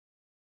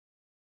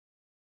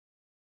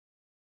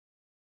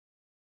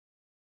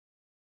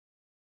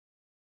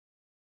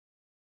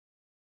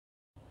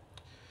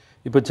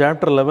இப்போ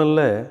chapter 11ல்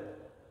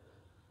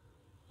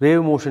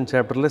wave motion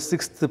சாப்டரில்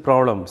 6th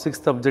problem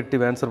 6th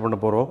objective answer பண்ண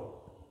போகிறோம்.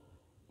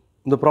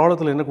 இந்த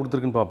ப்ராப்ளத்தில் என்ன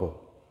கொடுத்துருக்குன்னு பார்ப்போம்.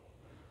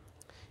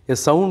 A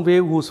sound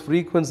wave whose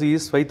frequency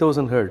is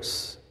 5000 Hz.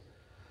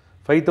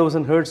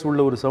 5000 Hz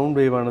உள்ள ஒரு சவுண்ட்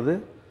வேவ் ஆனது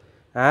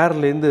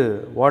ஏர்லேருந்து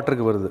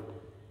வாட்டருக்கு வருது.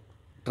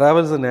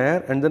 Travels in air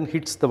and then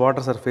hits the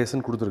water surface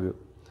ன்னு கொடுத்துருக்கு.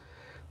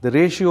 The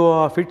ratio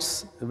of its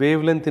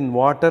wavelength in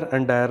water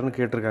and airனு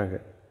கேட்டிருக்காங்க.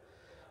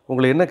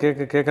 உங்களை என்ன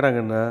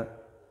கேட்குறாங்கன்னா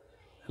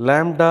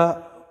lambda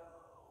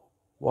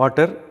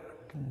water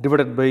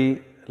divided by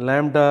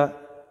lambda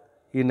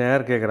in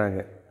air கேட்குறாங்க.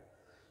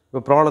 இப்போ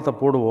ப்ராப்ளத்தை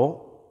போடுவோம்.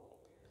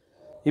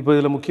 இப்போ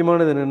இதில்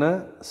முக்கியமானது என்னென்னா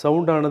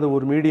சவுண்டானது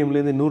ஒரு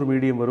மீடியம்லேருந்து இன்னொரு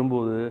மீடியம்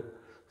வரும்போது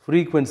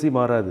ஃப்ரீக்வன்சி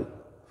மாறாது,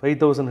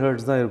 5000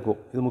 Hz தான் இருக்கும்.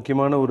 இது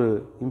முக்கியமான ஒரு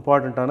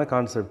இம்பார்ட்டண்ட்டான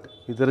கான்செப்ட்,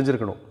 இது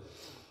தெரிஞ்சிருக்கணும்.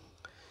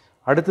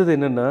 அடுத்தது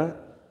என்னென்னா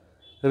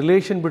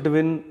relation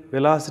between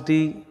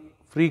velocity,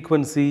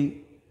 frequency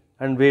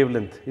and wave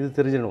length, இது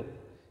தெரிஞ்சிடணும்.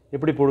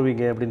 எப்படி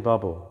போடுவீங்க அப்படின்னு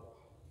பார்ப்போம்.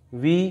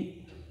 V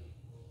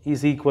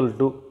இஸ் ஈக்குவல்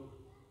டு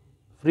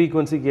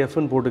ஃப்ரீக்வன்சிக்கு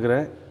எஃப்னு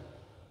போட்டுக்கிறேன்,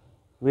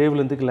 வேவ்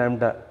லென்த்துக்கு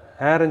லேம்டா.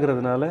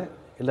 ஏருங்கிறதுனால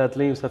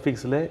எல்லாத்துலேயும்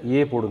சஃபிக்ஸில்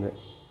ஏ போடுங்க.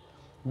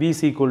 V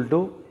is equal to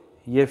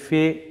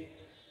FA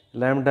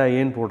lambda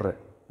ஏன்னு போடுறேன்.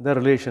 இதுதான்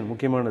ரிலேஷன்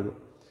முக்கியமானது.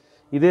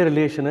 இதே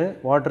ரிலேஷனை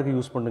வாட்டருக்கு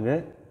யூஸ்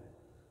பண்ணுங்கள்.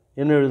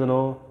 என்ன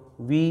எழுதணும்?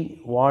 V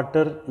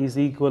water is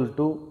equal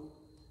to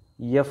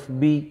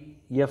FB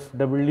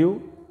FW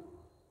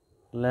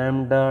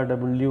lambda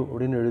W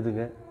அப்படின்னு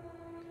எழுதுங்க.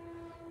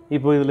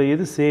 இப்போ இதில்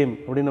எது சேம்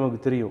அப்படின்னு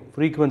நமக்கு தெரியும்,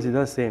 ஃப்ரீக்வன்சி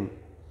தான் சேம்.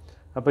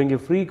 அப்போ இங்கே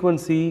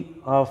frequency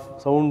of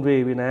sound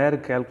wave in air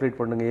calculate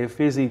பண்ணுங்கள்.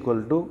 FA is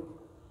equal to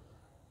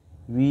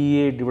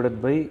VA divided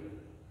by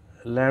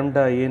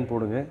lambda ஏன்னு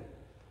போடுங்க.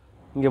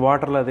 இங்கே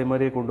வாட்டரில் அதே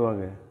மாதிரியே கொண்டு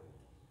வாங்க.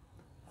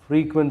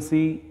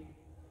 Frequency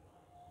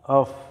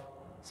of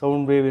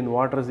sound wave in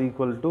water is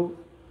equal to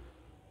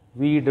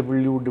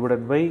VW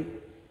divided by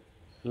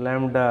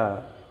lambda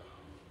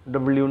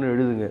டபிள்யூன்னு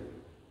எழுதுங்க.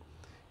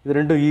 இது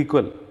ரெண்டும்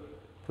ஈக்குவல்,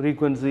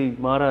 ஃப்ரீக்வன்சி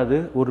மாறாது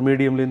ஒரு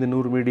மீடியம்லேருந்து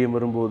இன்னொரு மீடியம்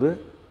வரும்போது.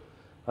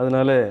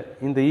 அதனால்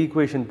இந்த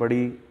ஈக்குவேஷன் படி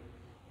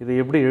இதை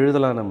எப்படி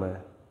எழுதலாம்? நம்ம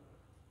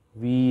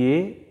VA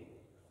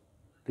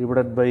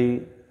divided by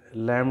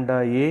lambda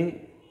A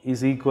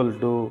is equal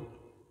to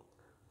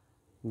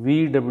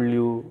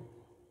VW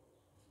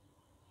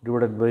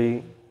divided by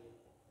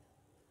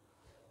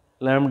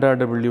lambda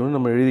டபிள்யூன்னு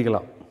நம்ம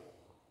எழுதிக்கலாம்.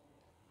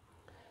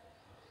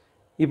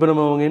 இப்போ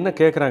நம்ம அவங்க என்ன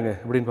கேட்குறாங்க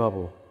அப்படின்னு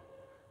பார்ப்போம்.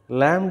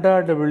 Lambda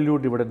W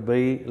divided by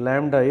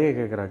lambda ஏ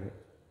கேட்குறாங்க.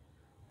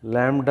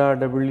 Lambda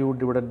W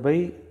divided by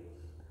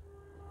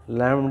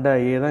lambda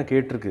ஏ தான்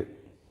கேட்டிருக்கு.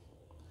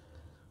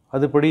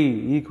 அதுபடி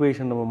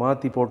ஈக்குவேஷன் நம்ம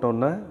மாற்றி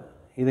போட்டோம்னா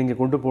இதை இங்கே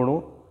கொண்டு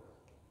போகணும்.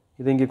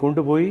 இதை இங்கே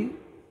கொண்டு போய்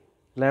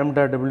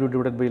lambda W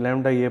divided by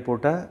lambda ஏ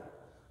போட்டால்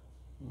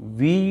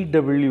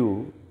VW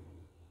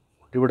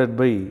டிவைடட்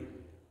பை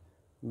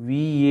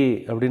VA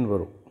அப்படின்னு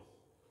வரும்.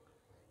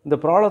 இந்த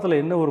ப்ராப்ளத்தில்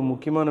என்ன ஒரு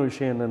முக்கியமான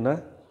விஷயம் என்னென்னா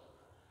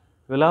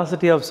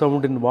வெலாசிட்டி ஆஃப்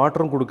சவுண்ட் இன்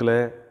வாட்டரும் கொடுக்கல,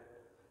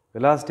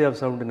 வெலாசிட்டி ஆஃப்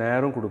சவுண்ட் இன்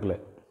ஏரும் கொடுக்கல.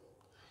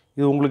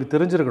 இது உங்களுக்கு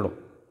தெரிஞ்சிருக்கணும்,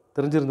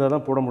 தெரிஞ்சிருந்தால்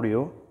தான் போட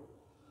முடியும்.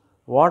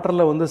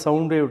 வாட்டரில் வந்து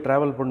சவுண்ட் வேவ்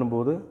ட்ராவல்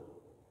பண்ணும்போது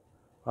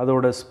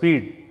அதோட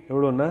ஸ்பீட்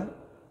எவ்வளோன்னா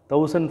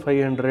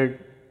 1500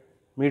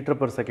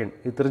 m/s,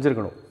 இது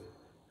தெரிஞ்சிருக்கணும்.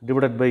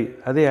 டிவைடட் பை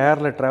அதே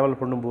ஏரில் ட்ராவல்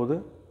பண்ணும்போது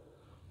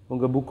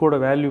உங்கள் புக்கோட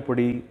வேல்யூ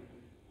படி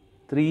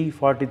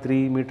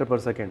 343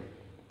 m/s.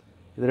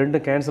 இது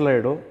ரெண்டும் கேன்சல்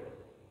ஆகிடும்.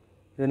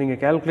 இதை நீங்கள்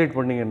கால்குலேட்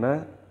பண்ணிங்கன்னா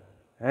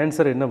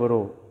ஆன்சர் என்ன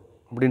வரும்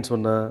அப்படின்னு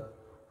சொன்னால்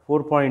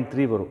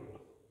 4.3 வரும்.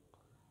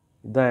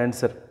 இதுதான்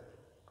ஆன்சர்.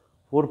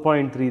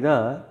 4.3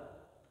 தான்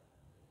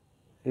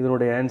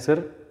இதனுடைய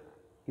ஆன்சர்.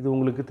 இது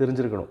உங்களுக்கு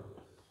தெரிஞ்சிருக்கணும்.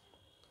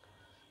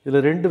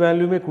 இதில் ரெண்டு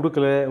வேல்யூமே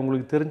கொடுக்கல,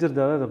 உங்களுக்கு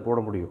தெரிஞ்சிருந்தால் தான் இதை போட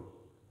முடியும்.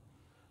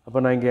 அப்போ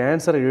நான் இங்கே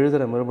ஆன்சரை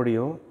எழுதுகிறேன்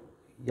மறுபடியும்.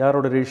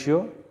 யாரோட ரேஷியோ?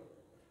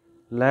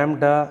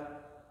 லேம்டா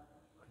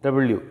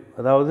டபிள்யூ,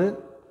 அதாவது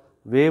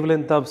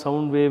wavelength of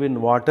sound wave in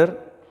water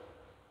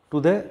to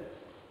the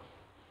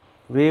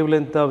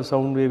wavelength of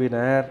sound wave in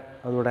air.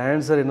 அதோட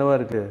ஆன்சர் என்னவா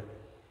இருக்குது?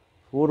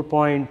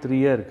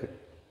 4.3 இருக்குது.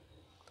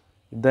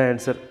 இதுதான்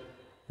ஆன்சர்.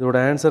 இதோட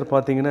ஆன்சர்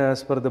பார்த்தீங்கன்னா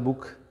ஆஸ் பர் த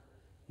புக்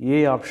ஏ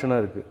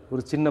ஆப்ஷனாக இருக்குது.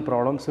 ஒரு சின்ன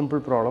ப்ராப்ளம்,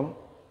 சிம்பிள் ப்ராப்ளம்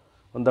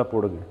வந்தால்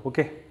போடுங்க.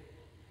 ஓகே.